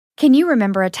Can you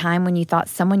remember a time when you thought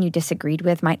someone you disagreed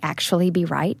with might actually be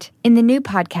right? In the new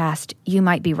podcast, You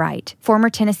Might Be Right, former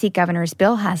Tennessee Governors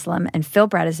Bill Haslam and Phil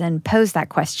Bredesen pose that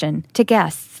question to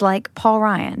guests like Paul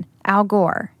Ryan, Al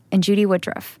Gore, and Judy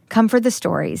Woodruff. Come for the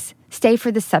stories, stay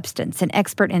for the substance and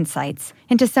expert insights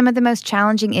into some of the most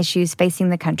challenging issues facing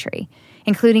the country,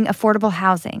 including affordable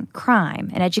housing, crime,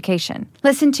 and education.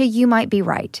 Listen to You Might Be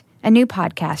Right, a new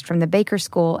podcast from the Baker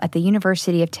School at the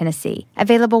University of Tennessee,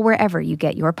 available wherever you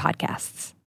get your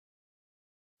podcasts.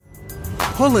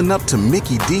 Pulling up to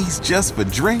Mickey D's just for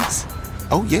drinks?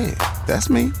 Oh yeah,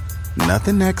 that's me.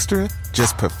 Nothing extra,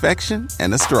 just perfection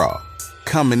and a straw.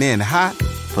 Coming in hot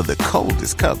for the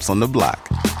coldest cups on the block.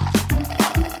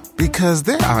 Because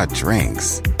there are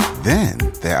drinks. Then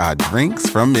there are drinks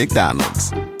from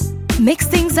McDonald's. Mix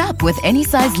things up with any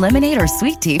size lemonade or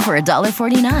sweet tea for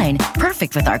 $1.49.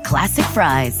 Perfect with our classic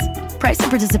fries. Price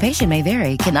and participation may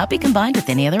vary. Cannot be combined with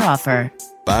any other offer.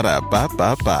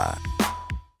 Ba-da-ba-ba-ba.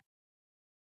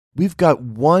 We've got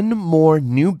one more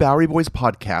new Bowery Boys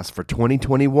podcast for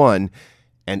 2021,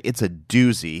 and it's a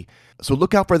doozy. So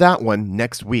look out for that one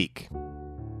next week.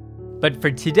 But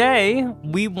for today,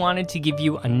 we wanted to give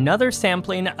you another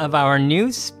sampling of our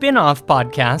new spin-off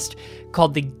podcast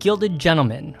called The Gilded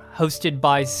Gentleman, hosted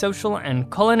by social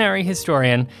and culinary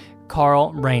historian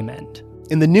Carl Raymond.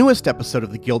 In the newest episode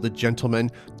of The Gilded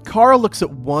Gentleman, Carl looks at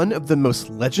one of the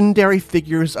most legendary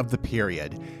figures of the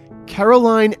period,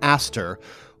 Caroline Astor,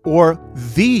 or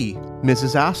the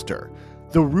Mrs. Astor,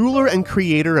 the ruler and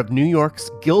creator of New York's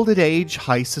Gilded Age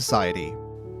high society.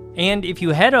 And if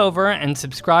you head over and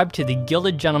subscribe to The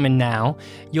Gilded Gentleman now,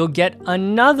 you'll get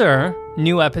another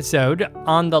new episode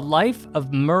on the life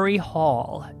of Murray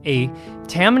Hall, a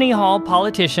Tammany Hall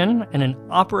politician and an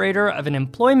operator of an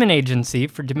employment agency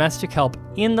for domestic help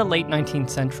in the late 19th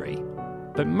century.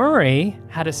 But Murray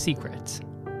had a secret,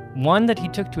 one that he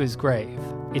took to his grave.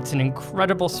 It's an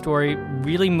incredible story,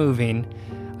 really moving.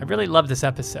 I really love this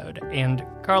episode, and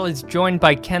Carl is joined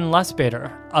by Ken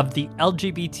Lusbader of the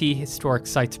LGBT Historic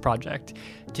Sites Project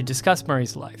to discuss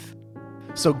Murray's life.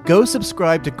 So go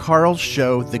subscribe to Carl's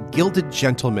show, The Gilded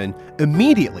Gentleman,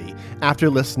 immediately after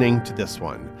listening to this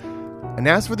one. And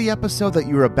as for the episode that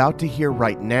you're about to hear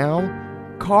right now,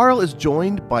 Carl is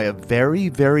joined by a very,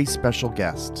 very special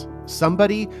guest.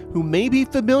 Somebody who may be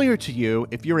familiar to you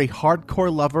if you're a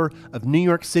hardcore lover of New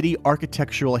York City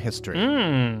architectural history.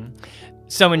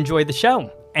 So enjoy the show,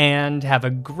 and have a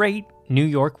great New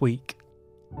York week.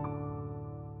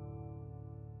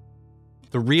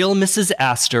 The real Mrs.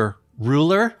 Astor,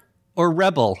 ruler or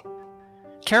rebel?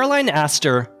 Caroline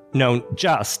Astor, known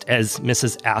just as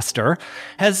Mrs. Astor,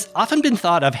 has often been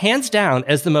thought of hands down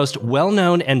as the most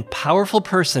well-known and powerful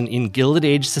person in Gilded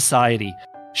Age society.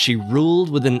 She ruled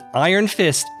with an iron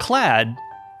fist clad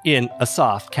in a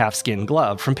soft calfskin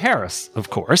glove from Paris,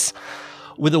 of course.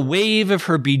 With a wave of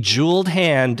her bejeweled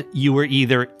hand, you were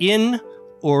either in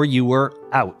or you were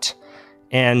out.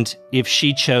 And if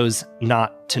she chose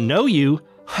not to know you,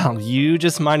 well, you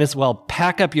just might as well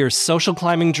pack up your social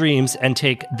climbing dreams and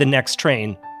take the next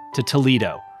train to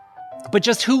Toledo. But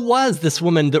just who was this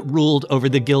woman that ruled over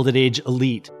the Gilded Age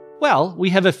elite? Well, we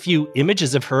have a few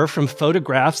images of her from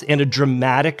photographs and a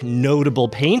dramatic, notable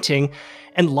painting,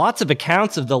 and lots of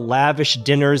accounts of the lavish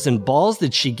dinners and balls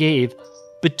that she gave.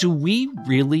 But do we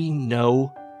really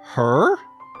know her?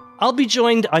 I'll be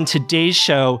joined on today's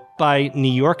show by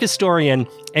New York historian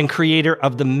and creator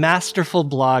of the masterful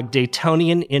blog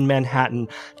Daytonian in Manhattan,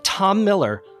 Tom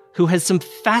Miller, who has some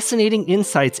fascinating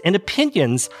insights and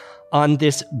opinions on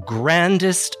this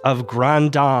grandest of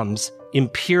grand dames,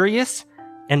 imperious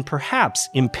and perhaps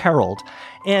imperiled,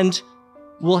 and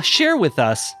will share with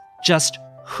us just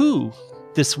who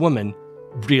this woman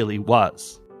really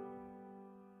was.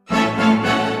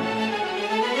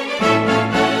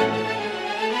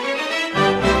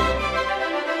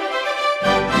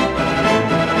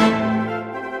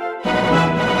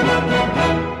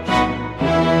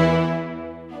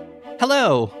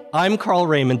 Hello, I'm Carl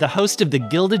Raymond, the host of the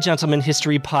Gilded Gentleman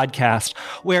History Podcast,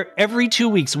 where every 2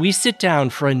 weeks we sit down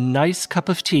for a nice cup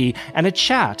of tea and a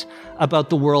chat about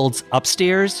the world's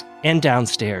upstairs and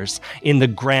downstairs, in the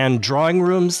grand drawing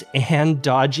rooms and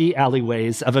dodgy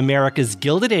alleyways of America's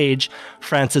Gilded Age,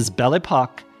 France's Belle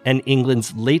Epoque, and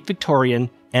England's late Victorian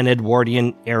and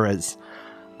Edwardian eras.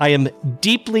 I am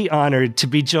deeply honored to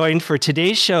be joined for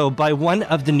today's show by one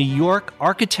of the New York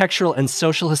architectural and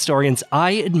social historians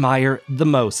I admire the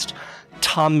most,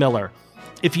 Tom Miller.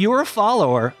 If you're a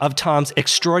follower of Tom's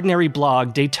extraordinary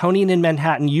blog, Daytonian in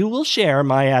Manhattan, you will share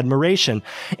my admiration.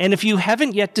 And if you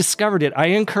haven't yet discovered it, I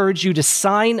encourage you to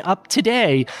sign up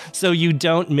today so you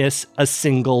don't miss a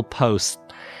single post.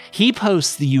 He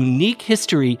posts the unique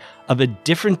history of a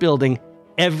different building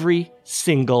every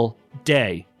single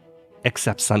day,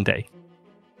 except Sunday.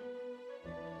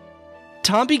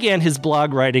 Tom began his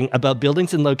blog writing about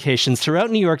buildings and locations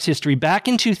throughout New York's history back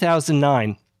in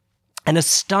 2009, and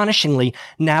astonishingly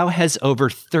now has over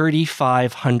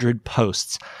 3,500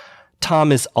 posts.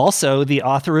 Tom is also the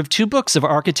author of 2 books of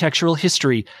architectural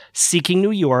history, Seeking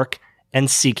New York and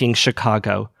Seeking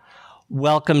Chicago.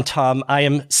 Welcome, Tom. I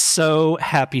am so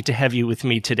happy to have you with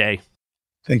me today.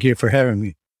 Thank you for having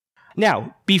me.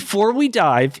 Now, before we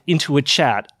dive into a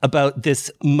chat about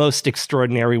this most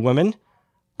extraordinary woman,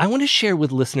 I want to share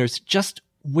with listeners just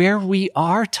where we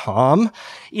are, Tom.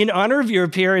 In honor of your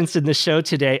appearance in the show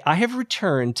today, I have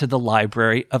returned to the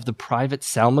library of the private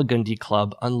Salmagundi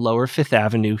Club on Lower Fifth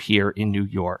Avenue here in New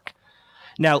York.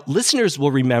 Now, listeners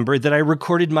will remember that I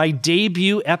recorded my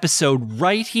debut episode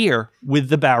right here with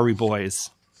the Bowery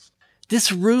Boys.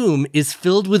 This room is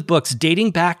filled with books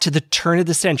dating back to the turn of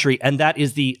the century, and that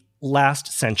is the last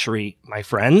century, my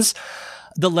friends.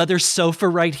 The leather sofa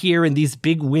right here and these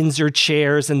big Windsor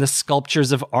chairs and the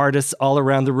sculptures of artists all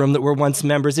around the room that were once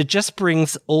members. It just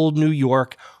brings old New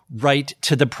York right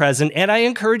to the present. And I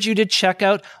encourage you to check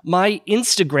out my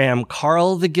Instagram,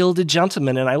 Carl the Gilded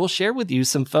Gentleman, and I will share with you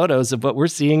some photos of what we're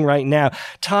seeing right now.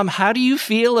 Tom, how do you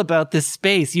feel about this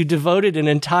space? You devoted an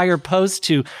entire post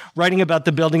to writing about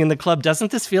the building and the club.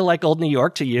 Doesn't this feel like old New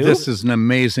York to you? This is an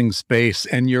amazing space,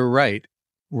 and you're right.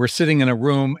 We're sitting in a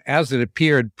room as it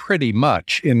appeared pretty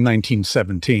much in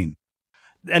 1917.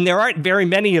 And there aren't very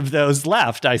many of those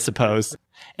left, I suppose.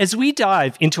 As we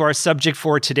dive into our subject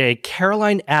for today,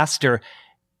 Caroline Astor,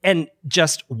 and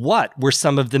just what were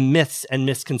some of the myths and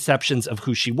misconceptions of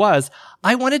who she was,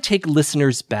 I want to take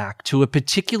listeners back to a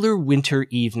particular winter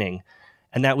evening,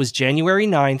 and that was January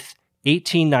 9th,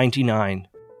 1899.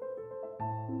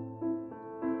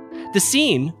 The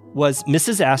scene was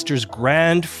Mrs. Astor's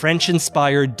grand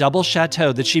French-inspired double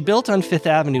chateau that she built on Fifth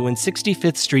Avenue and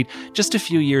 65th Street just a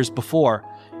few years before.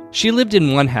 She lived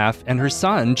in one half, and her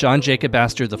son, John Jacob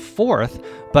Astor IV,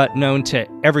 but known to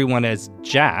everyone as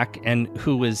Jack, and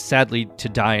who was sadly to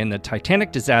die in the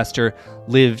Titanic disaster,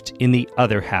 lived in the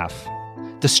other half.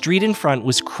 The street in front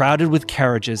was crowded with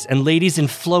carriages and ladies in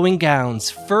flowing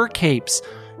gowns, fur capes,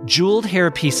 jeweled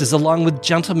hairpieces, along with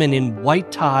gentlemen in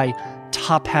white tie,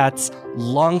 top hats,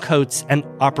 long coats, and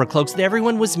opera cloaks.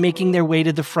 Everyone was making their way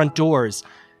to the front doors.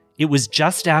 It was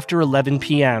just after 11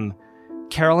 p.m.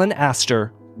 Caroline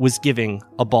Astor was giving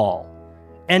a ball.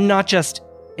 And not just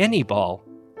any ball,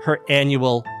 her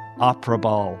annual opera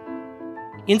ball.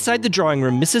 Inside the drawing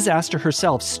room, Mrs. Astor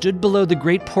herself stood below the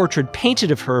great portrait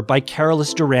painted of her by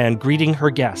Carolus Duran, greeting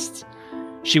her guests.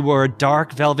 She wore a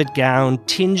dark velvet gown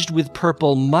tinged with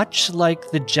purple, much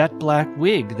like the jet-black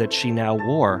wig that she now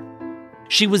wore.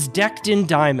 She was decked in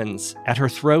diamonds at her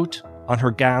throat, on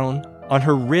her gown, on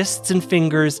her wrists and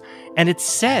fingers, and it's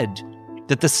said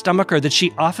that the stomacher that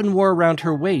she often wore around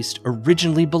her waist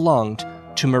originally belonged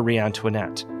to Marie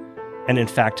Antoinette. And in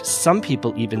fact, some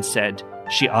people even said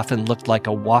she often looked like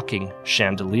a walking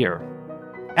chandelier.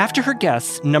 After her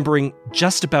guests, numbering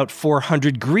just about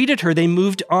 400, greeted her, they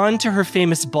moved on to her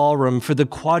famous ballroom for the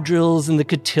quadrilles and the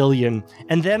cotillion,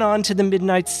 and then on to the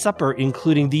midnight supper,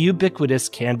 including the ubiquitous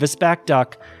canvasback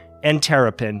duck and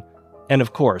terrapin, and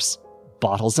of course,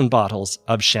 bottles and bottles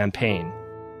of champagne.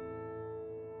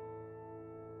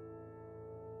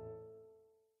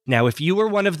 Now, if you were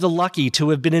one of the lucky to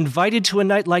have been invited to a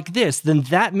night like this, then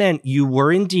that meant you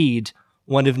were indeed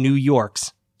one of New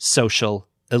York's social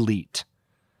elite.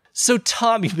 So,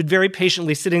 Tom, you've been very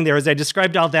patiently sitting there as I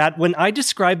described all that. When I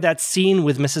described that scene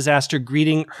with Mrs. Astor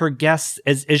greeting her guests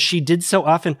as she did so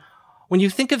often, when you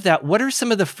think of that, what are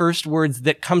some of the first words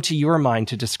that come to your mind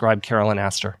to describe Caroline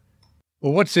Astor?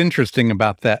 Well, what's interesting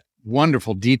about that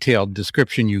wonderful detailed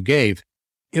description you gave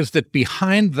is that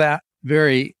behind that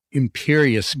very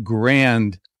imperious,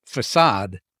 grand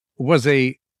facade was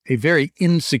a very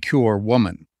insecure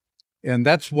woman. And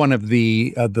that's one of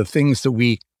the things that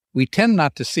we tend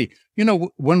not to see. You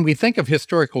know, when we think of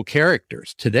historical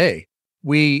characters today,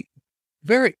 we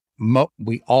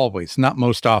always, not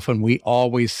most often, we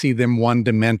always see them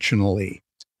one-dimensionally.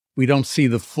 We don't see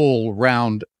the full,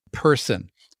 round person.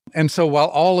 And so while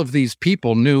all of these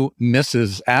people knew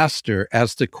Mrs. Astor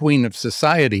as the queen of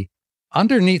society,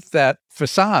 underneath that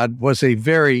facade was a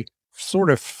very sort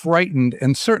of frightened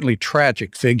and certainly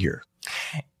tragic figure.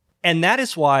 And that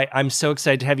is why I'm so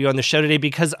excited to have you on the show today,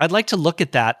 because I'd like to look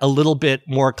at that a little bit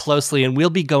more closely. And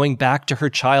we'll be going back to her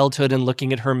childhood and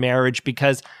looking at her marriage,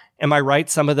 because, am I right,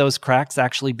 some of those cracks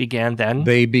actually began then?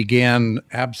 They began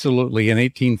absolutely in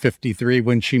 1853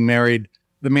 when she married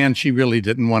the man she really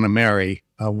didn't want to marry,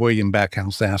 William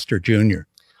Backhouse Astor Jr.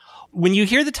 When you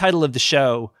hear the title of the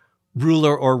show,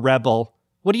 Ruler or Rebel,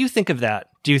 what do you think of that?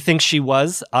 Do you think she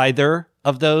was either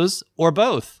of those or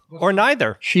both or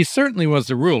neither? She certainly was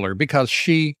a ruler because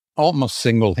she almost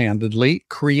single-handedly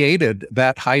created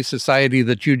that high society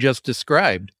that you just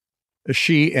described.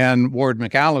 She and Ward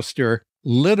McAllister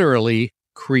literally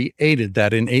created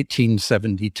that in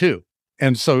 1872.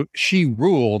 And so she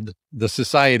ruled the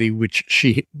society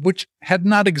which had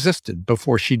not existed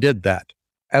before she did that.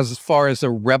 As far as a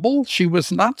rebel, she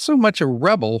was not so much a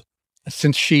rebel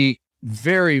since she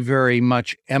very, very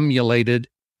much emulated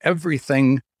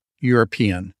everything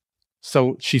European.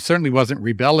 So she certainly wasn't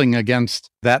rebelling against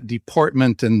that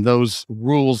deportment and those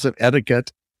rules of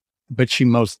etiquette, but she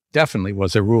most definitely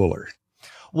was a ruler.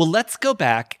 Well, let's go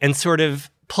back and sort of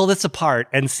pull this apart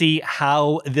and see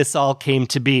how this all came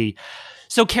to be.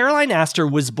 So Caroline Astor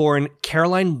was born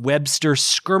Caroline Webster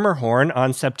Schermerhorn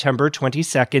on September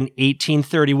 22nd,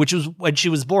 1830, which was when she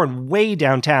was born way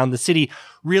downtown. The city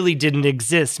really didn't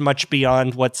exist much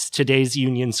beyond what's today's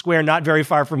Union Square, not very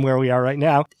far from where we are right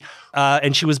now.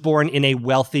 And she was born in a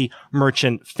wealthy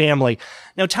merchant family.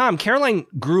 Now, Tom, Caroline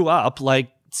grew up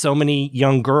like so many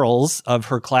young girls of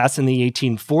her class in the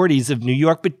 1840s of New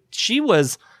York, but she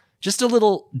was just a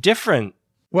little different.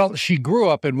 Well, she grew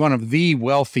up in one of the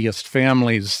wealthiest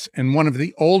families and one of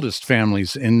the oldest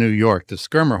families in New York, the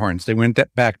Schermerhorns. They went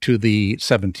back to the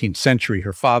 17th century.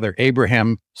 Her father,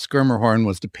 Abraham Schermerhorn,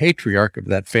 was the patriarch of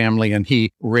that family, and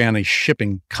he ran a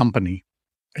shipping company.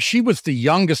 She was the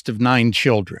youngest of 9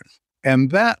 children, and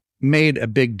that made a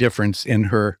big difference in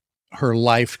her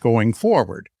life going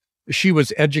forward. She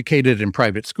was educated in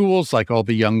private schools like all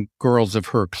the young girls of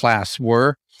her class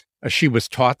were. She was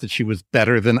taught that she was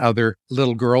better than other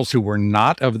little girls who were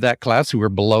not of that class, who were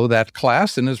below that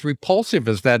class. And as repulsive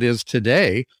as that is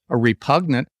today, or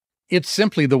repugnant, it's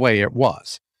simply the way it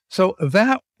was. So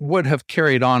that would have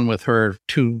carried on with her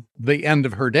to the end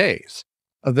of her days,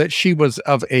 that she was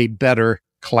of a better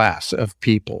class of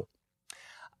people.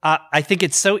 I think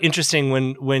it's so interesting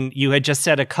when you had just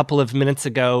said a couple of minutes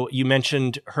ago, you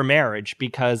mentioned her marriage,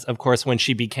 because, of course, when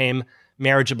she became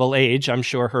marriageable age, I'm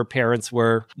sure her parents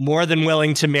were more than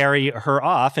willing to marry her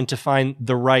off and to find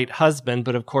the right husband.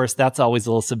 But of course, that's always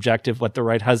a little subjective what the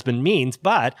right husband means.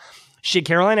 But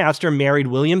Caroline Astor married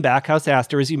William Backhouse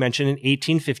Astor, as you mentioned, in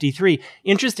 1853.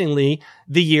 Interestingly,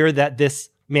 the year that this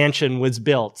mansion was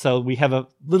built. So we have a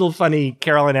little funny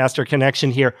Caroline Astor connection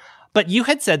here. But you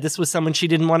had said this was someone she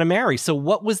didn't want to marry. So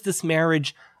what was this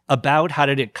marriage about? How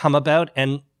did it come about?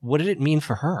 And what did it mean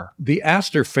for her? The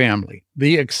Astor family,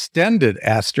 the extended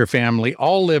Astor family,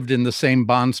 all lived in the same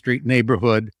Bond Street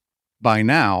neighborhood by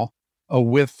now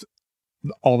with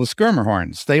all the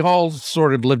Schermerhorns. They all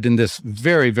sort of lived in this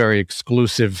very, very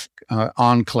exclusive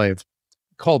enclave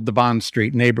called the Bond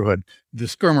Street neighborhood. The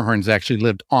Schermerhorns actually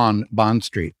lived on Bond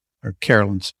Street, or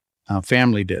Carolyn's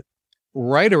family did.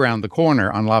 Right around the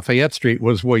corner on Lafayette Street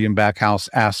was William Backhouse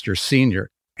Astor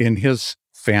Sr. in his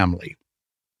family.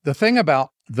 The thing about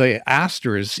the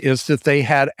Astors is that they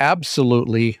had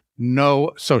absolutely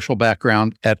no social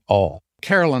background at all.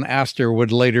 Caroline Astor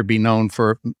would later be known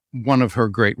for one of her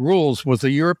great rules was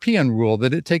a European rule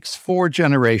that it takes 4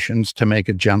 generations to make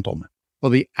a gentleman. Well,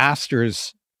 the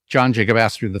Astors, John Jacob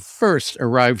Astor I,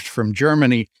 arrived from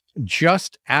Germany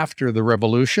just after the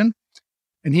Revolution,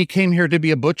 and he came here to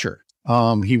be a butcher.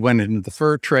 He went into the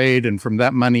fur trade, and from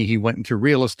that money, he went into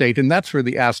real estate, and that's where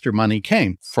the Astor money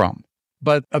came from.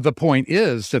 But the point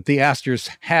is that the Astors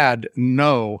had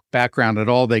no background at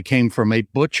all. They came from a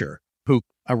butcher who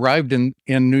arrived in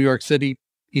New York City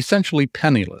essentially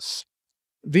penniless.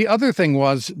 The other thing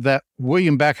was that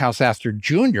William Backhouse Astor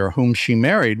Jr., whom she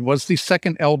married, was the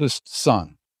second eldest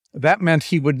son. That meant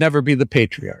he would never be the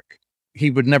patriarch.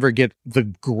 He would never get the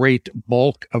great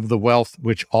bulk of the wealth,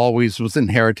 which always was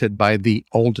inherited by the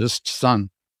oldest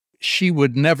son. She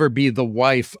would never be the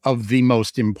wife of the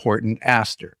most important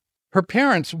Astor. Her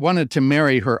parents wanted to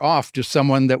marry her off to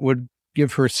someone that would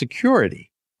give her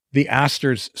security. The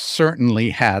Astors certainly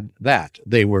had that.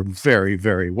 They were very,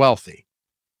 very wealthy.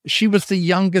 She was the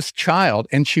youngest child,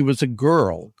 and she was a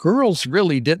girl. Girls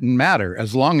really didn't matter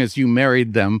as long as you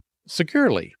married them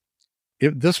securely.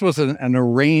 If this was an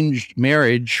arranged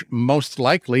marriage, most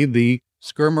likely the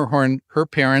Schermerhorn, her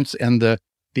parents, and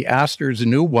the Astors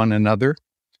knew one another.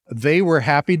 They were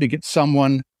happy to get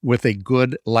someone with a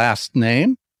good last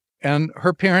name, and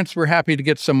her parents were happy to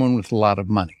get someone with a lot of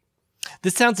money.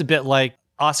 This sounds a bit like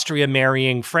Austria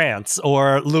marrying France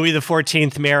or Louis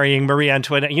XIV marrying Marie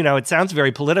Antoinette. It sounds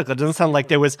very political. It doesn't sound like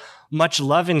there was much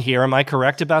love in here. Am I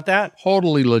correct about that?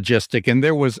 Totally logistic. And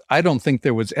I don't think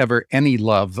there was ever any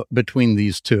love between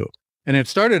these two. And it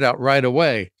started out right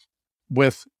away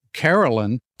with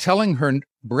Caroline telling her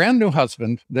brand new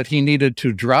husband that he needed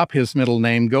to drop his middle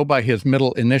name, go by his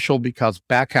middle initial because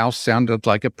Backhouse sounded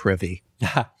like a privy.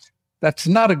 That's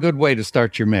not a good way to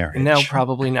start your marriage. No,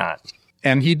 probably not.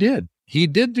 And he did. He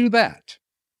did do that.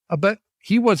 But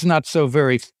he was not so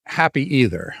very happy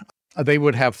either. They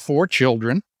would have 4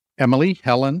 children, Emily,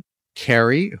 Helen,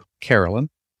 Carrie, Carolyn,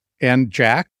 and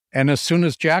Jack. And as soon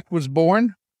as Jack was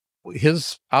born,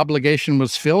 his obligation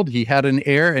was filled. He had an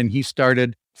heir, and he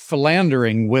started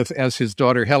philandering with, as his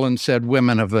daughter Helen said,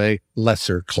 women of a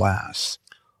lesser class.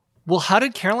 Well, how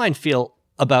did Caroline feel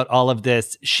about all of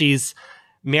this? She's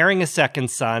marrying a second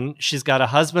son. She's got a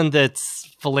husband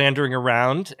that's philandering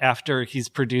around after he's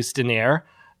produced an heir.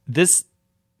 Did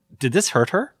this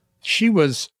hurt her? She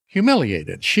was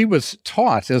humiliated. She was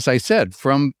taught, as I said,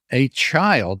 from a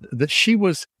child that she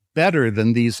was better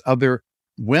than these other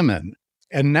women.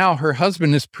 And now her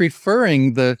husband is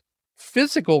preferring the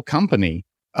physical company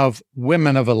of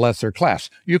women of a lesser class.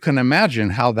 You can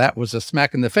imagine how that was a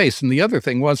smack in the face. And the other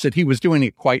thing was that he was doing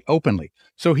it quite openly.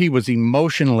 So he was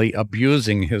emotionally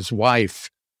abusing his wife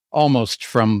almost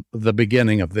from the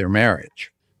beginning of their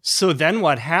marriage. So then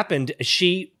what happened?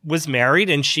 She was married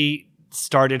and she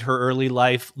started her early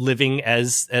life living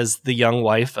as the young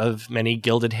wife of many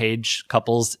Gilded Age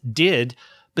couples did.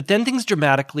 But then things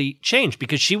dramatically changed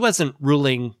because she wasn't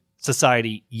ruling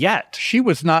society yet. She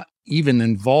was not even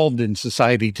involved in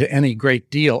society to any great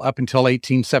deal up until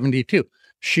 1872.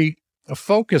 She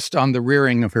focused on the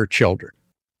rearing of her children.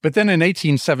 But then in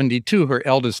 1872, her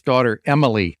eldest daughter,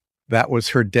 Emily, that was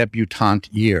her debutante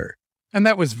year. And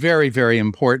that was very, very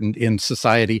important in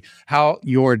society. How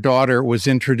your daughter was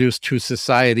introduced to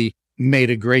society made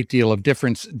a great deal of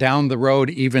difference down the road,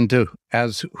 even to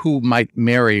as who might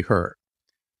marry her.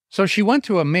 So she went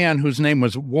to a man whose name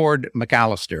was Ward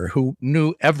McAllister, who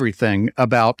knew everything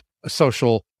about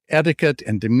social etiquette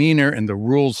and demeanor and the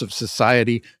rules of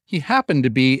society. He happened to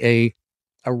be a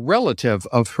relative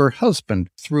of her husband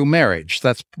through marriage.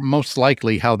 That's most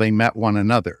likely how they met one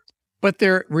another. But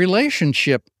their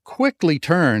relationship quickly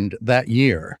turned that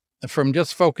year from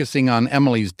just focusing on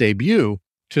Emily's debut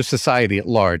to society at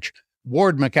large.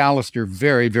 Ward McAllister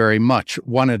very, very much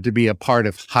wanted to be a part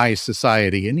of high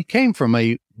society, and he came from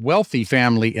a wealthy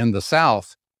family in the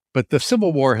South, but the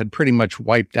Civil War had pretty much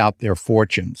wiped out their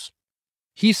fortunes.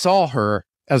 He saw her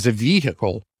as a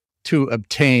vehicle to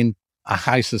obtain a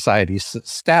high society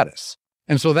status.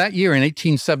 And so that year in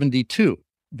 1872,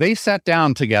 they sat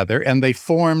down together and they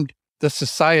formed the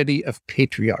Society of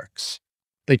Patriarchs.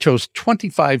 They chose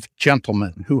 25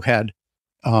 gentlemen who had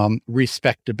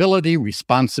respectability,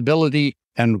 responsibility,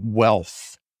 and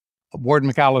wealth. Ward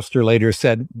McAllister later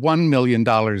said $1 million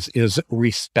is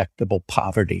respectable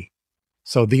poverty.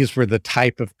 So these were the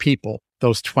type of people,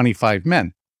 those 25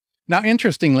 men. Now,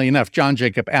 interestingly enough, John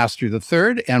Jacob Astor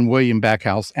III and William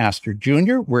Backhouse Astor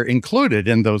Jr. were included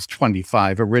in those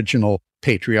 25 original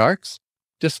patriarchs,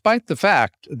 despite the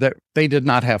fact that they did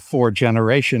not have 4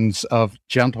 generations of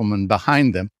gentlemen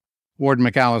behind them. Ward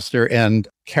McAllister and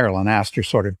Caroline Astor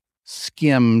sort of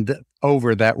skimmed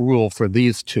over that rule for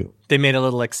these two. They made a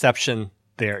little exception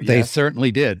there. They yes.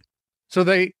 certainly did. So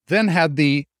they then had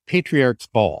the Patriarch's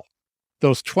Ball.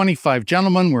 Those 25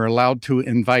 gentlemen were allowed to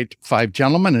invite 5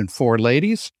 gentlemen and 4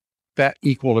 ladies. That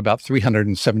equaled about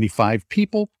 375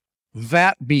 people.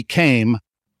 That became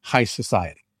high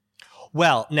society.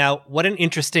 Well, now, what an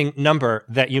interesting number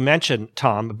that you mentioned,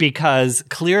 Tom, because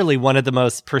clearly one of the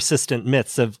most persistent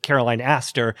myths of Caroline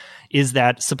Astor is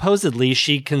that supposedly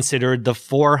she considered the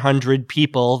 400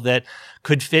 people that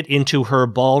could fit into her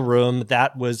ballroom,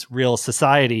 that was real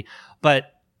society.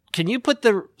 But can you put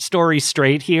the story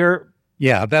straight here?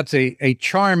 Yeah, that's a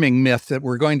charming myth that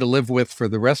we're going to live with for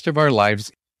the rest of our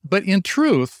lives. But in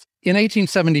truth, in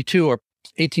 1872 or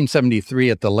 1873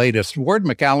 at the latest, Ward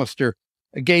McAllister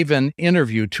gave an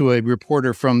interview to a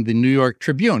reporter from the New York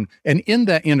Tribune. And in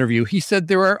that interview, he said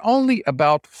there are only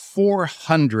about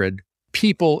 400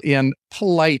 people in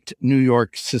polite New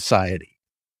York society.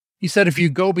 He said if you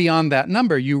go beyond that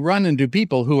number, you run into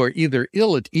people who are either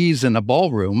ill at ease in a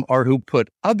ballroom or who put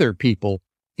other people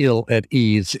ill at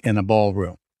ease in a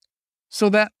ballroom. So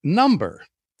that number,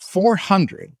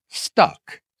 400,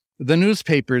 stuck. The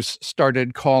newspapers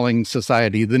started calling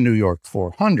society the New York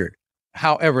 400.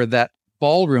 However, that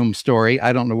ballroom story,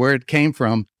 I don't know where it came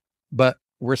from, but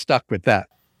we're stuck with that.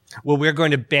 Well, we're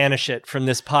going to banish it from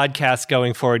this podcast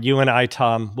going forward. You and I,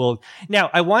 Tom, will. Now,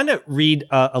 I want to read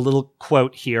a little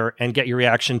quote here and get your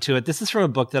reaction to it. This is from a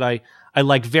book that I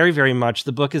like very, very much.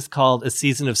 The book is called A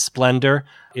Season of Splendor.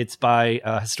 It's by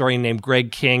a historian named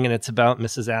Greg King, and it's about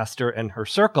Mrs. Astor and her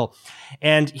circle.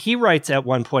 And he writes at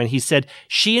one point, he said,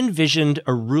 she envisioned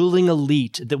a ruling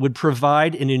elite that would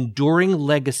provide an enduring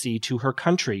legacy to her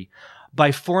country.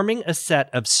 By forming a set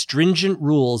of stringent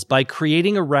rules, by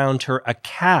creating around her a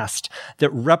caste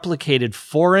that replicated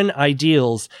foreign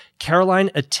ideals, Caroline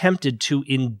attempted to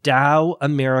endow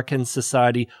American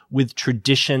society with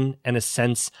tradition and a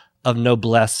sense of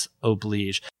noblesse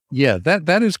oblige. Yeah,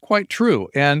 that is quite true.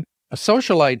 And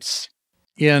socialites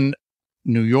in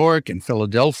New York and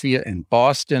Philadelphia and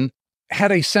Boston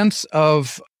had a sense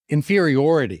of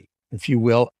inferiority, if you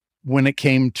will, when it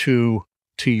came to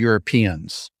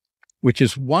Europeans, which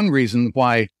is one reason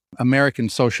why American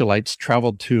socialites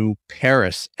traveled to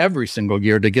Paris every single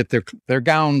year to get their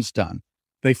gowns done.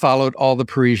 They followed all the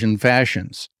Parisian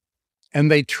fashions, and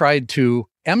they tried to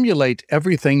emulate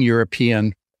everything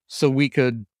European so we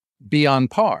could be on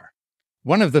par.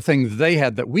 One of the things they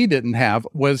had that we didn't have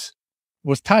was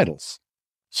titles.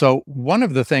 So one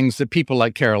of the things that people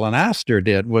like Caroline Astor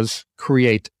did was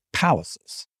create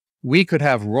palaces. We could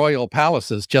have royal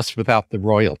palaces just without the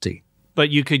royalty. But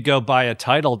you could go buy a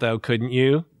title, though, couldn't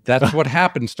you? That's what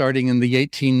happened starting in the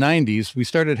 1890s. We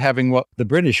started having what the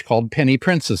British called penny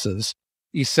princesses.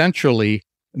 Essentially,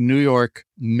 New York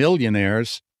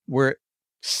millionaires were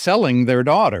selling their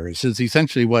daughters, is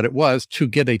essentially what it was, to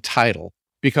get a title.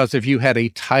 Because if you had a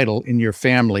title in your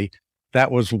family,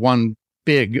 that was one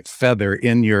big feather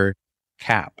in your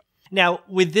cap. Now,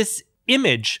 with this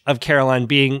image of Caroline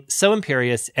being so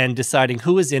imperious and deciding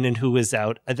who is in and who is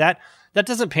out, that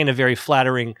doesn't paint a very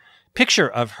flattering picture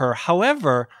of her.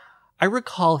 However, I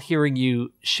recall hearing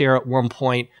you share at one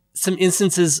point some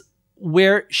instances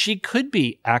where she could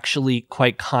be actually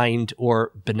quite kind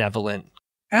or benevolent.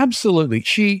 Absolutely.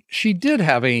 She did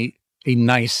have a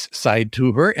nice side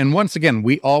to her. And once again,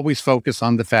 we always focus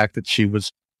on the fact that she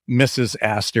was Mrs.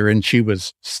 Astor and she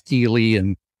was steely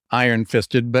and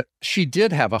iron-fisted, but she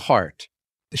did have a heart.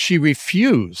 She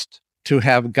refused to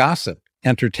have gossip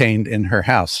entertained in her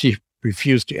house. She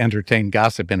refused to entertain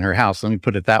gossip in her house. Let me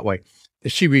put it that way.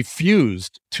 She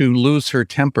refused to lose her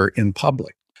temper in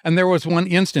public. And there was one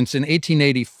instance in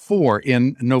 1884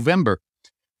 in November.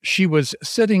 She was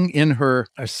sitting in her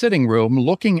sitting room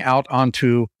looking out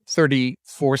onto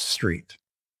 34th Street.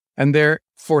 And there,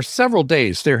 for several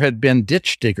days, there had been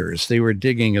ditch diggers. They were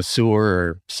digging a sewer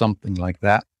or something like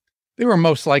that. They were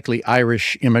most likely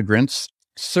Irish immigrants,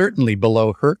 certainly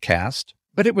below her caste.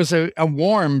 But it was a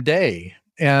warm day,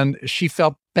 and she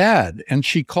felt bad. And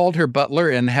she called her butler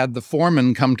and had the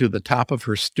foreman come to the top of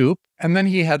her stoop. And then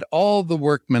he had all the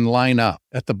workmen line up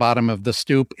at the bottom of the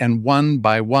stoop, and one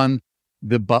by one,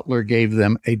 the butler gave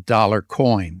them a $1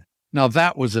 coin. Now,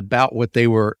 that was about what they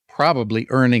were probably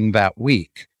earning that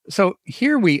week. So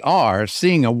here we are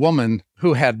seeing a woman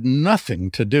who had nothing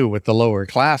to do with the lower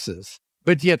classes,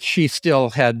 but yet she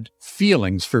still had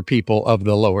feelings for people of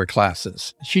the lower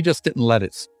classes. She just didn't let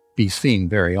it be seen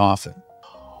very often.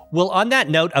 Well, on that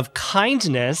note of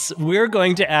kindness, we're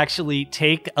going to actually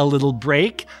take a little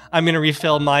break. I'm going to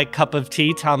refill my cup of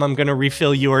tea. Tom, I'm going to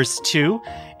refill yours too.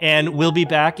 And we'll be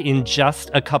back in just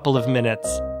a couple of minutes.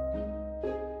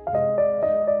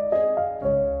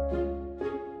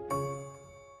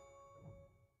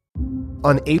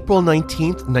 On April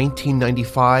 19th,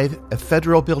 1995, a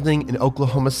federal building in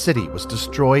Oklahoma City was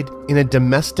destroyed in a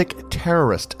domestic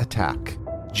terrorist attack.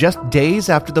 Just days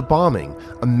after the bombing,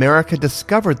 America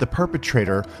discovered the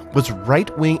perpetrator was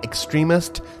right-wing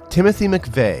extremist Timothy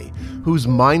McVeigh, whose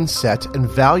mindset and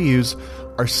values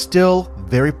are still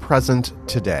very present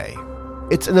today.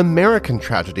 It's an American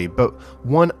tragedy, but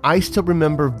one I still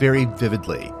remember very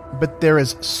vividly. But there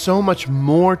is so much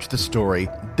more to the story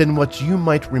than what you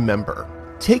might remember.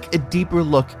 Take a deeper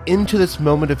look into this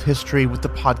moment of history with the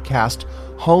podcast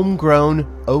Homegrown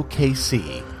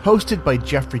OKC, hosted by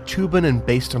Jeffrey Toobin and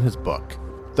based on his book.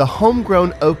 The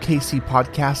Homegrown OKC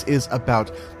podcast is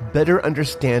about better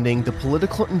understanding the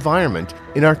political environment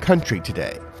in our country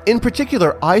today. In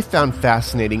particular, I found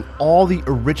fascinating all the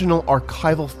original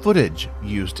archival footage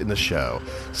used in the show,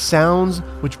 sounds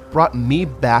which brought me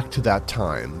back to that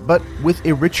time, but with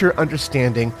a richer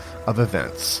understanding of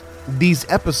events. These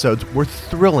episodes were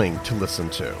thrilling to listen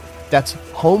to. That's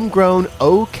Homegrown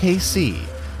OKC.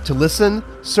 To listen,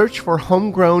 search for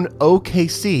Homegrown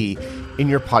OKC in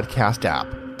your podcast app.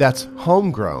 That's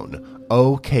Homegrown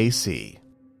OKC.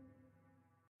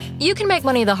 You can make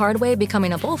money the hard way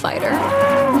becoming a bullfighter,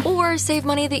 or save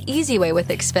money the easy way with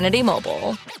Xfinity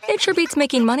Mobile. It sure beats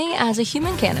making money as a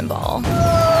human cannonball.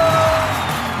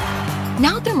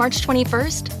 Now through March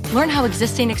 21st, learn how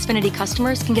existing Xfinity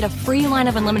customers can get a free line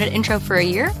of unlimited intro for a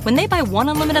year when they buy one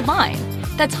unlimited line.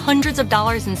 That's hundreds of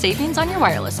dollars in savings on your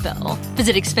wireless bill.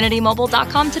 Visit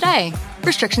XfinityMobile.com today.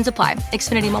 Restrictions apply.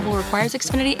 Xfinity Mobile requires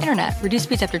Xfinity Internet. Reduced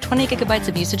speeds after 20 gigabytes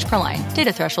of usage per line.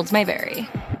 Data thresholds may vary.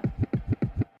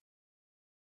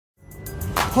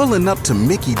 Pulling up to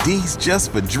Mickey D's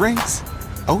just for drinks?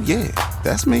 Oh yeah,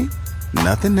 that's me.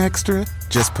 Nothing extra,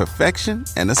 just perfection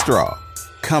and a straw.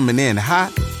 Coming in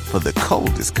hot for the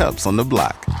coldest cups on the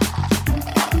block.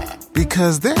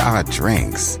 Because there are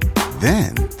drinks.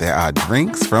 Then there are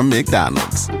drinks from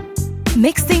McDonald's.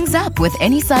 Mix things up with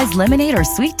any size lemonade or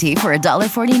sweet tea for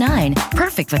 $1.49.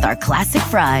 Perfect with our classic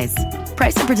fries.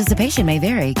 Price and participation may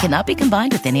vary. Cannot be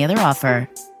combined with any other offer.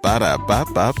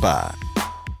 Ba-da-ba-ba-ba.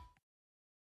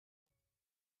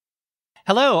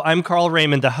 Hello, I'm Carl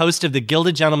Raymond, the host of the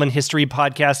Gilded Gentleman History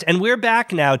Podcast, and we're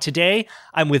back now. Today,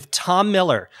 I'm with Tom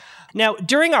Miller. Now,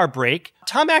 during our break,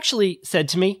 Tom actually said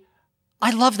to me, I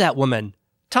love that woman.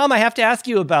 Tom, I have to ask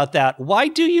you about that. Why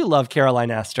do you love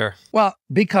Caroline Astor? Well,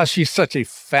 because she's such a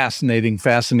fascinating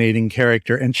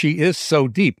character, and she is so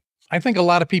deep. I think a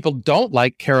lot of people don't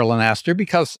like Caroline Astor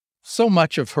because so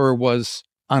much of her was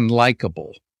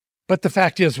unlikable. But the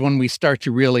fact is, when we start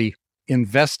to really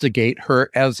investigate her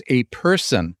as a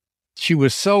person, she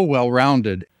was so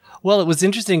well-rounded. Well, it was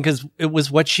interesting because it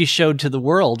was what she showed to the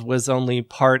world was only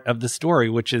part of the story,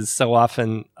 which is so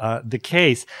often the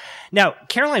case. Now,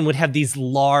 Caroline would have these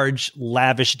large,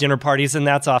 lavish dinner parties, and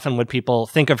that's often what people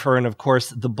think of her. And of course,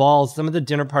 the balls, some of the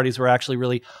dinner parties were actually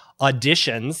really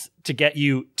auditions to get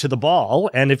you to the ball.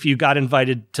 And if you got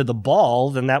invited to the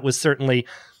ball, then that was certainly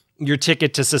your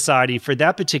ticket to society for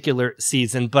that particular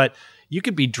season. But you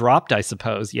could be dropped, I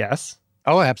suppose, yes?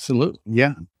 Oh, absolutely.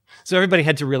 Yeah. So everybody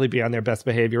had to really be on their best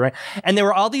behavior, right? And there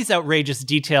were all these outrageous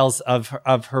details of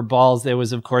her balls. There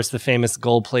was, of course, the famous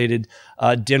gold-plated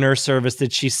dinner service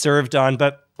that she served on.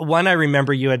 But one I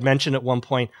remember you had mentioned at one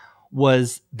point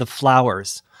was the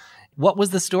flowers. What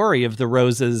was the story of the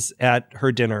roses at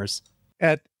her dinners?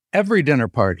 At every dinner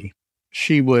party,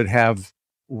 she would have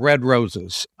red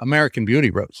roses, American Beauty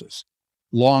roses,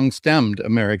 long-stemmed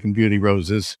American Beauty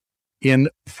roses in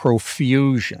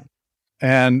profusion.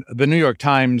 And the New York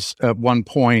Times at one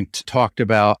point talked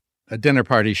about a dinner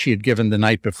party she had given the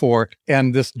night before,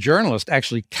 and this journalist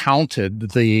actually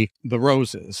counted the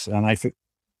roses. And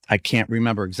I can't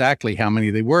remember exactly how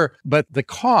many they were, but the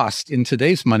cost in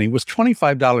today's money was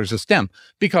 $25 a stem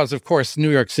because, of course,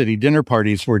 New York City dinner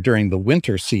parties were during the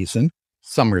winter season.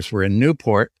 Summers were in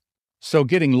Newport. So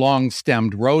getting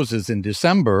long-stemmed roses in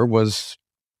December was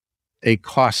a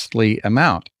costly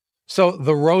amount. So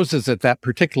the roses at that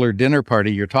particular dinner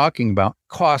party you're talking about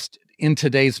cost in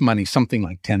today's money something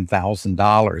like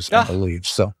 $10,000, I believe.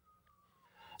 So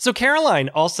Caroline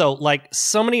also, like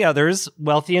so many others,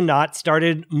 wealthy and not,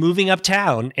 started moving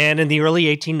uptown. And in the early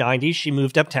 1890s, she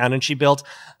moved uptown and she built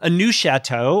a new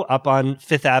chateau up on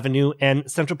Fifth Avenue and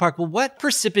Central Park. Well, what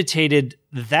precipitated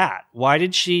that? Why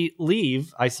did she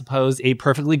leave, I suppose, a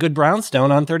perfectly good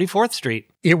brownstone on 34th Street?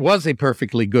 It was a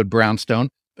perfectly good brownstone,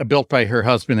 built by her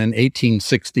husband in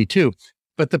 1862.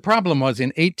 But the problem was in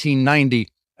 1890,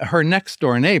 her next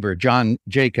door neighbor, John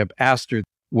Jacob Astor,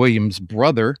 William's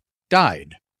brother,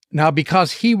 died. Now,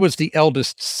 because he was the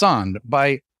eldest son,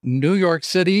 by New York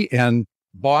City and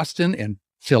Boston and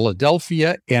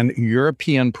Philadelphia and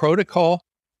European protocol,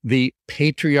 the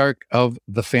patriarch of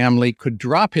the family could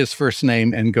drop his first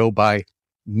name and go by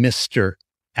Mr.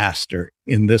 Astor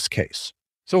in this case.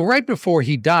 So right before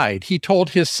he died, he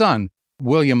told his son,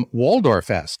 William Waldorf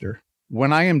Astor,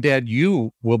 when I am dead,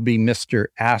 you will be Mr.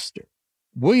 Astor.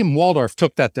 William Waldorf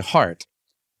took that to heart.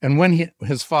 And when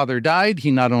his father died, he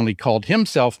not only called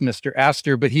himself Mr.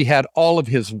 Astor, but he had all of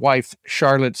his wife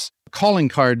Charlotte's calling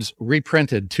cards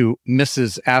reprinted to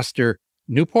Mrs. Astor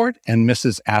Newport and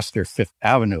Mrs. Astor Fifth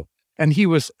Avenue. And he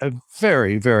was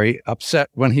very, very upset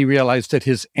when he realized that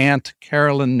his Aunt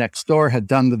Carolyn next door had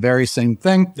done the very same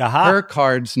thing. Her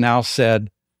cards now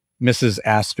said Mrs.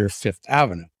 Astor Fifth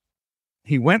Avenue.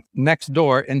 He went next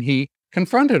door and he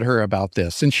confronted her about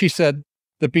this. And she said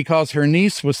that because her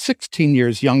niece was 16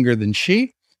 years younger than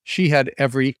she had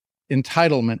every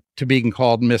entitlement to being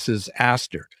called Mrs.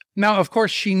 Astor. Now, of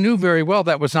course, she knew very well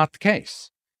that was not the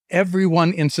case.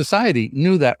 Everyone in society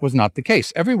knew that was not the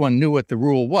case. Everyone knew what the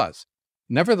rule was.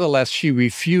 Nevertheless, she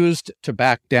refused to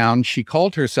back down. She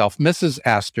called herself Mrs.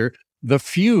 Astor. The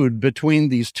feud between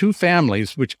these two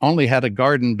families, which only had a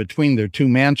garden between their two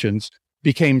mansions,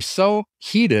 became so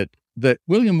heated that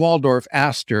William Waldorf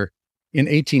Astor in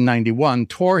 1891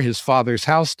 tore his father's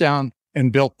house down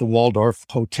and built the Waldorf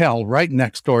Hotel right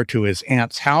next door to his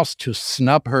aunt's house to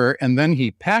snub her. And then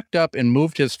he packed up and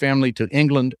moved his family to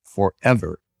England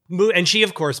forever. And she,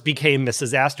 of course, became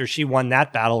Mrs. Astor. She won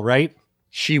that battle, right?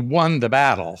 She won the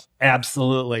battle.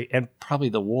 Absolutely. And probably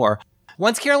the war.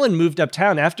 Once Carolyn moved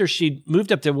uptown, after she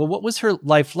moved up there, well, what was her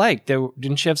life like?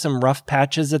 Didn't she have some rough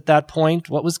patches at that point?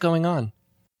 What was going on?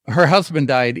 Her husband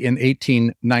died in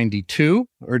 1892.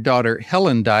 Her daughter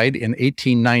Helen died in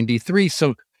 1893.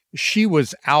 So she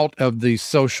was out of the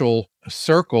social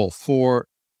circle for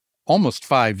almost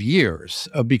 5 years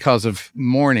because of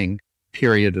mourning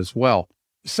period as well.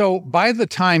 So by the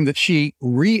time that she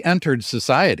re-entered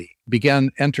society,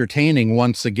 began entertaining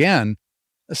once again,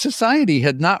 society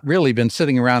had not really been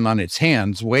sitting around on its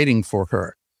hands waiting for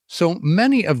her. So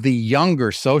many of the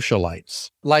younger socialites,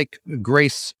 like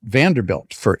Grace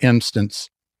Vanderbilt, for instance,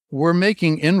 were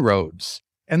making inroads,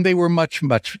 and they were much,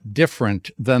 much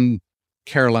different than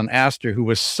Carolyn Astor, who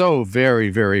was so very,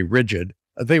 very rigid.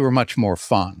 They were much more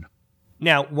fun.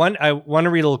 Now, I want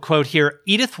to read a little quote here.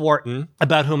 Edith Wharton,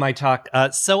 about whom I talk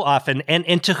so often,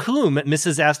 and to whom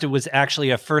Mrs. Astor was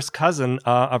actually a first cousin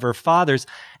of her father's.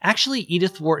 Actually,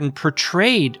 Edith Wharton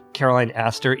portrayed Caroline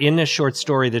Astor in a short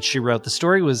story that she wrote. The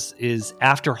story is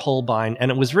After Holbein, and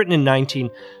it was written in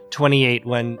 1928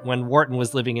 when Wharton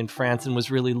was living in France and was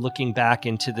really looking back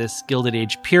into this Gilded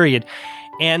Age period.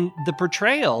 And the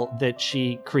portrayal that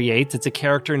she creates, it's a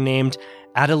character named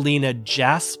Adelina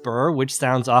Jasper, which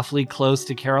sounds awfully close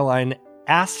to Caroline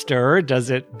Astor, does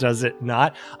it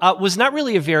not? Was not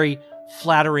really a very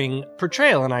flattering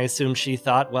portrayal, and I assume she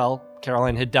thought, well,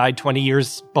 Caroline had died 20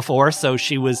 years before, so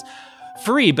she was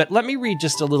free. But let me read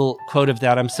just a little quote of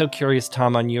that. I'm so curious,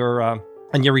 Tom, on your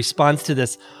response to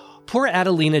this. Poor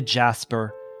Adelina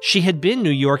Jasper. She had been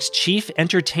New York's chief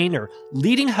entertainer,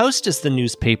 leading hostess, the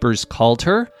newspapers called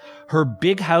her. Her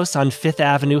big house on Fifth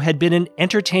Avenue had been an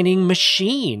entertaining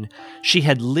machine. She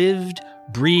had lived,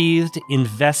 breathed,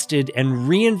 invested, and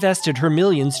reinvested her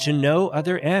millions to no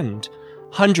other end.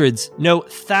 Hundreds, no,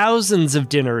 thousands of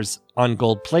dinners, on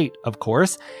gold plate, of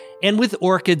course, and with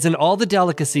orchids and all the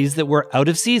delicacies that were out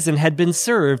of season had been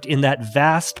served in that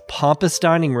vast, pompous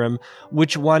dining room,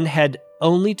 which one had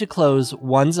only to close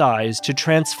one's eyes to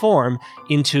transform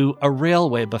into a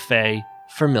railway buffet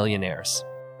for millionaires.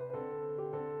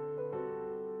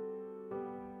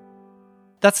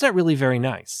 That's not really very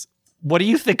nice. What do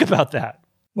you think about that?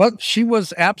 Well, she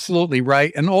was absolutely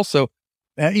right. And also,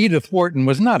 Edith Wharton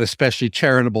was not especially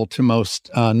charitable to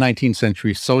most 19th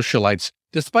century socialites.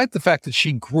 Despite the fact that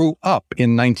she grew up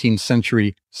in 19th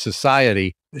century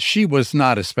society, she was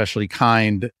not especially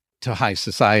kind to high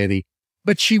society.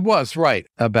 But she was right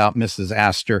about Mrs.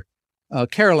 Astor.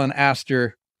 Carolyn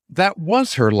Astor, that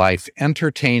was her life,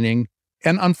 entertaining.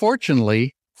 And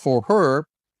unfortunately for her,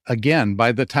 again,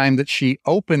 by the time that she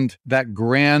opened that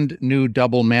grand new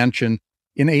double mansion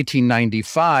in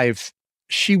 1895,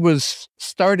 she was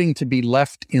starting to be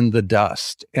left in the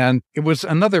dust. And it was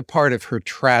another part of her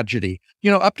tragedy. You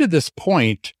know, up to this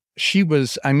point,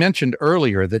 I mentioned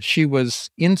earlier that she was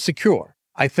insecure.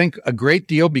 I think a great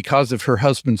deal because of her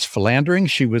husband's philandering.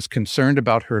 She was concerned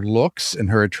about her looks and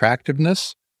her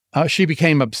attractiveness. She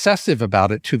became obsessive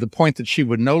about it to the point that she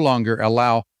would no longer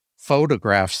allow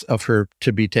photographs of her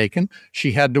to be taken.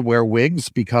 She had to wear wigs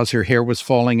because her hair was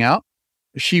falling out.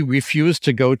 She refused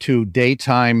to go to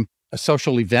daytime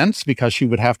social events because she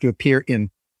would have to appear in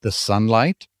the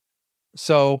sunlight.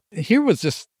 So here was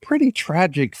this pretty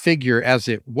tragic figure as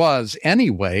it was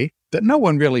anyway, that no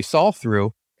one really saw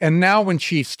through. And now when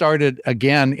she started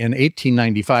again in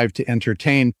 1895 to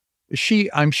entertain,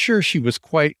 I'm sure she was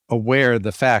quite aware of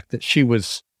the fact that she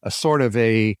was a sort of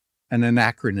an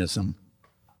anachronism.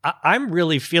 I'm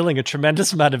really feeling a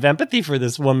tremendous amount of empathy for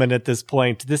this woman at this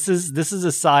point. This is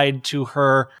a side to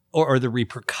her or the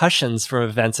repercussions from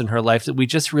events in her life that we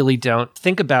just really don't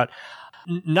think about.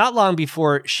 Not long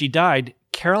before she died,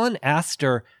 Carolyn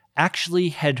Astor actually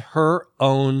had her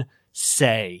own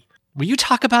say. Will you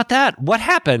talk about that? What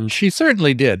happened? She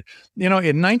certainly did. You know,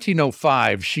 in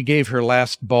 1905, she gave her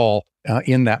last ball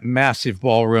in that massive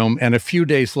ballroom, and a few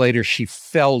days later, she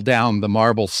fell down the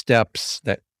marble steps,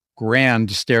 that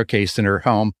grand staircase in her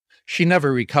home. She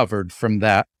never recovered from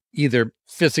that, either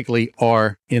physically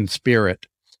or in spirit.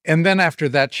 And then after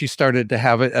that, she started to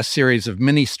have a series of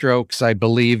mini strokes, I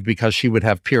believe, because she would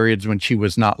have periods when she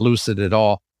was not lucid at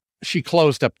all. She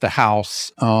closed up the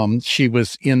house. She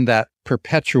was in that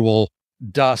perpetual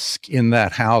dusk in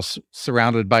that house,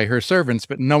 surrounded by her servants,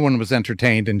 but no one was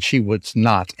entertained, and she was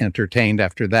not entertained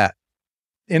after that.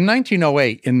 In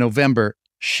 1908, in November,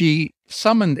 she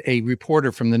summoned a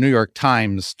reporter from the New York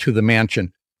Times to the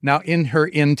mansion. Now, in her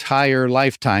entire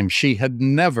lifetime, she had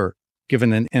never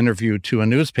given an interview to a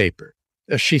newspaper.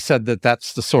 She said that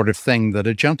that's the sort of thing that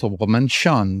a gentlewoman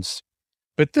shuns.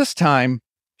 But this time,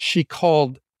 she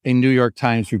called a New York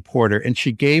Times reporter and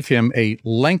she gave him a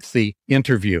lengthy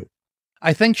interview.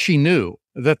 I think she knew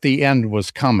that the end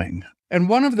was coming. And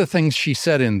one of the things she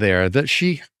said in there, that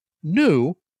she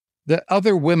knew that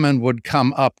other women would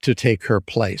come up to take her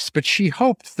place, but she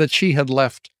hoped that she had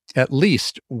left at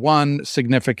least one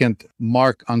significant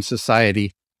mark on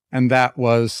society, and that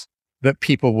was that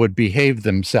people would behave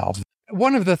themselves.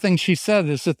 One of the things she said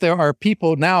is that there are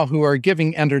people now who are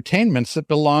giving entertainments that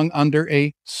belong under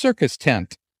a circus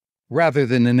tent rather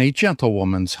than in a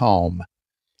gentlewoman's home.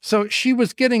 So she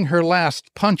was getting her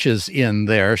last punches in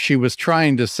there. She was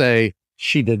trying to say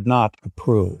she did not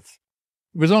approve.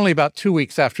 It was only about 2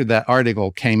 weeks after that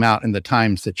article came out in the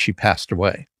Times that she passed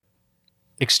away.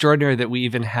 Extraordinary that we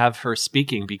even have her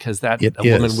speaking, because a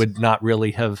woman would not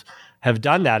really have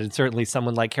done that. And certainly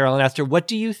someone like Caroline Astor. What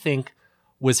do you think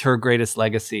was her greatest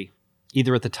legacy,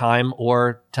 either at the time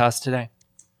or to us today?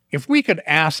 If we could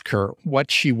ask her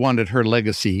what she wanted her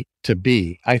legacy to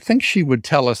be, I think she would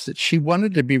tell us that she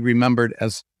wanted to be remembered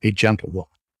as a gentlewoman.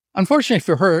 Unfortunately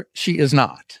for her, she is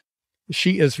not.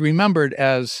 She is remembered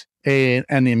as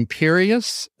an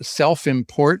imperious,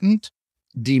 self-important,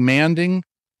 demanding,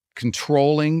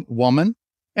 controlling woman.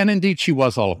 And indeed, she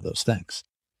was all of those things.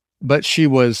 But she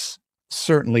was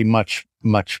certainly much,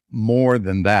 much more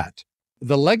than that.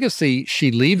 The legacy she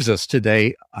leaves us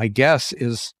today, I guess,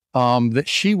 is that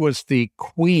she was the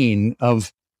queen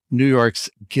of New York's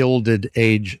Gilded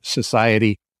Age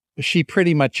society. She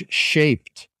pretty much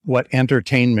shaped what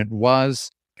entertainment was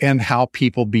and how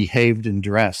people behaved and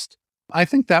dressed. I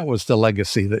think that was the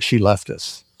legacy that she left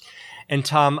us. And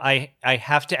Tom, I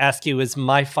have to ask you as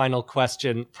my final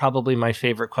question, probably my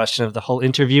favorite question of the whole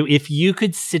interview. If you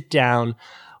could sit down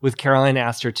with Caroline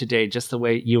Astor today, just the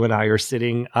way you and I are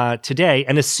sitting today,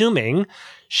 and assuming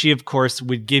she, of course,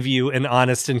 would give you an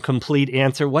honest and complete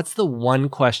answer, what's the one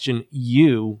question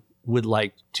you would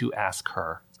like to ask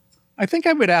her? I think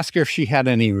I would ask her if she had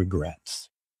any regrets.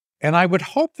 And I would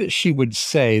hope that she would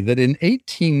say that in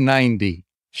 1890,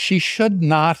 she should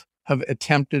not have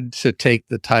attempted to take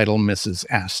the title Mrs.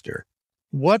 Astor.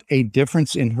 What a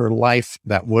difference in her life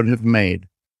that would have made.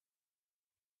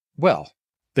 Well,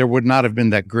 there would not have been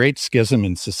that great schism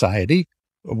in society.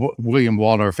 William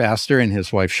Waldorf Astor and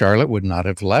his wife Charlotte would not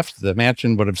have left. The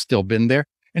mansion would have still been there.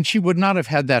 And she would not have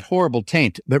had that horrible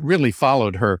taint that really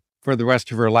followed her for the rest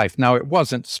of her life. Now, it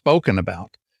wasn't spoken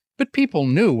about, but people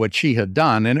knew what she had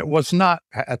done, and it was not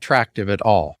attractive at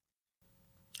all.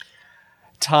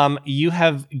 Tom, you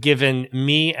have given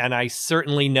me, and I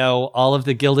certainly know all of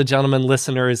the Gilded Gentleman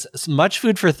listeners, much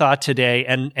food for thought today,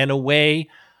 and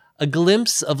a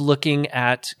glimpse of looking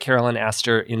at Caroline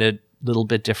Astor in a little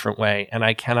bit different way. And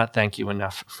I cannot thank you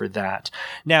enough for that.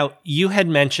 Now, you had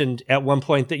mentioned at one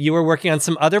point that you were working on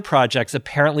some other projects.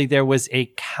 Apparently, there was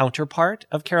a counterpart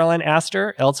of Caroline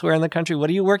Astor elsewhere in the country. What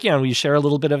are you working on? Will you share a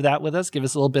little bit of that with us? Give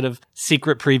us a little bit of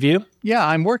secret preview. Yeah,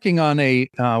 I'm working on a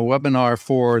webinar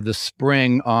for the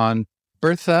spring on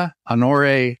Bertha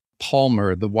Honore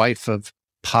Palmer, the wife of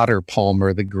Potter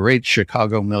Palmer, the great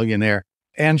Chicago millionaire.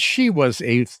 And she was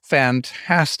a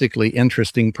fantastically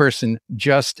interesting person,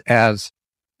 just as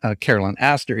Caroline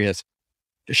Astor is.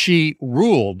 She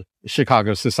ruled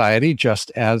Chicago society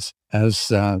just as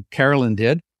Carolyn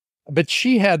did, but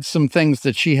she had some things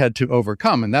that she had to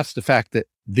overcome, and that's the fact that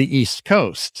the East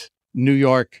Coast, New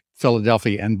York,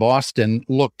 Philadelphia, and Boston,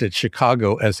 looked at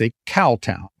Chicago as a cow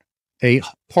town, a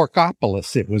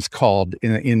porkopolis, it was called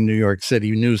in New York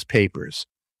City newspapers.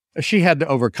 She had to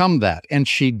overcome that, and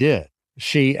she did.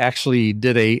 She actually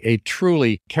did a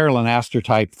truly Caroline Astor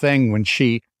type thing when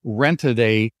she rented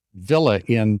a villa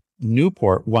in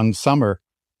Newport one summer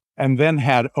and then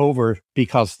had over,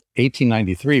 because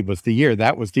 1893 was the year,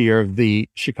 that was the year of the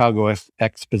Chicago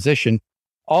Exposition,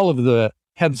 all of the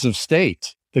heads of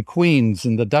state, the queens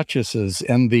and the duchesses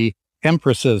and the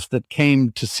empresses that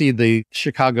came to see the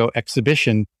Chicago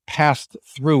exhibition passed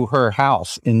through her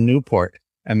house in Newport.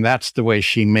 And that's the way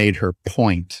she made her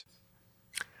point.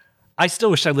 I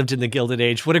still wish I lived in the Gilded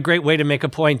Age. What a great way to make a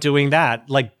point doing that,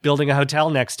 like building a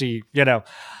hotel next to you,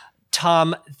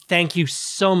 Tom, thank you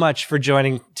so much for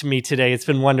joining me today. It's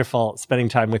been wonderful spending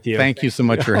time with you. Thank you so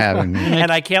much for having me.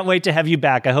 And I can't wait to have you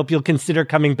back. I hope you'll consider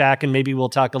coming back, and maybe we'll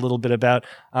talk a little bit about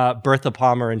Bertha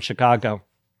Palmer in Chicago.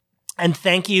 And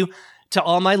thank you to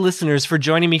all my listeners for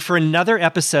joining me for another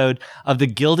episode of the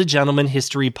Gilded Gentleman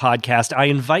History Podcast. I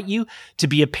invite you to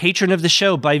be a patron of the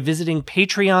show by visiting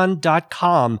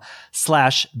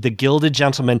patreon.com/The Gilded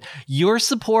Gentleman. Your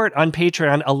support on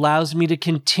Patreon allows me to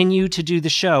continue to do the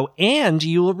show, and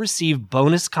you will receive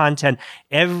bonus content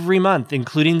every month,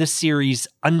 including the series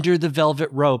Under the Velvet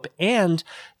Rope and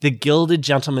the Gilded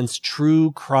Gentleman's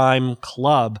True Crime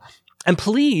Club. And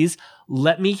please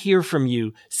let me hear from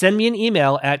you. Send me an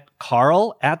email at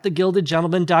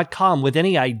carl@thegildedgentleman.com with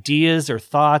any ideas or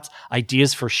thoughts,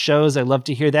 ideas for shows. I love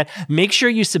to hear that. Make sure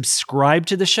you subscribe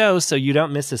to the show so you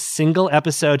don't miss a single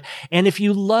episode. And if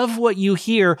you love what you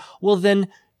hear, well, then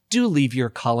do leave your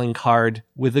calling card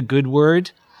with a good word.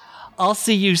 I'll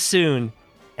see you soon.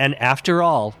 And after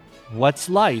all, what's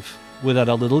life without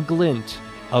a little glint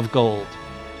of gold?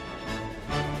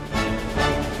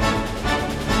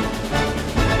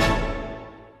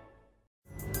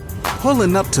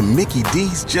 Pulling up to Mickey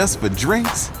D's just for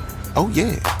drinks? Oh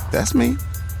yeah, that's me.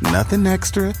 Nothing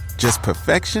extra, just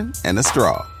perfection and a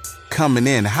straw. Coming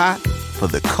in hot for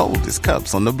the coldest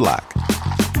cups on the block.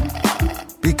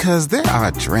 Because there are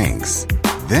drinks.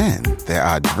 Then there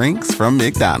are drinks from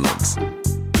McDonald's.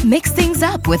 Mix things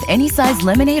up with any size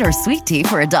lemonade or sweet tea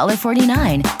for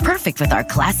 $1.49. Perfect with our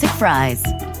classic fries.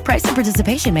 Price and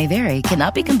participation may vary.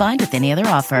 Cannot be combined with any other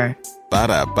offer.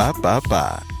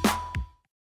 Ba-da-ba-ba-ba.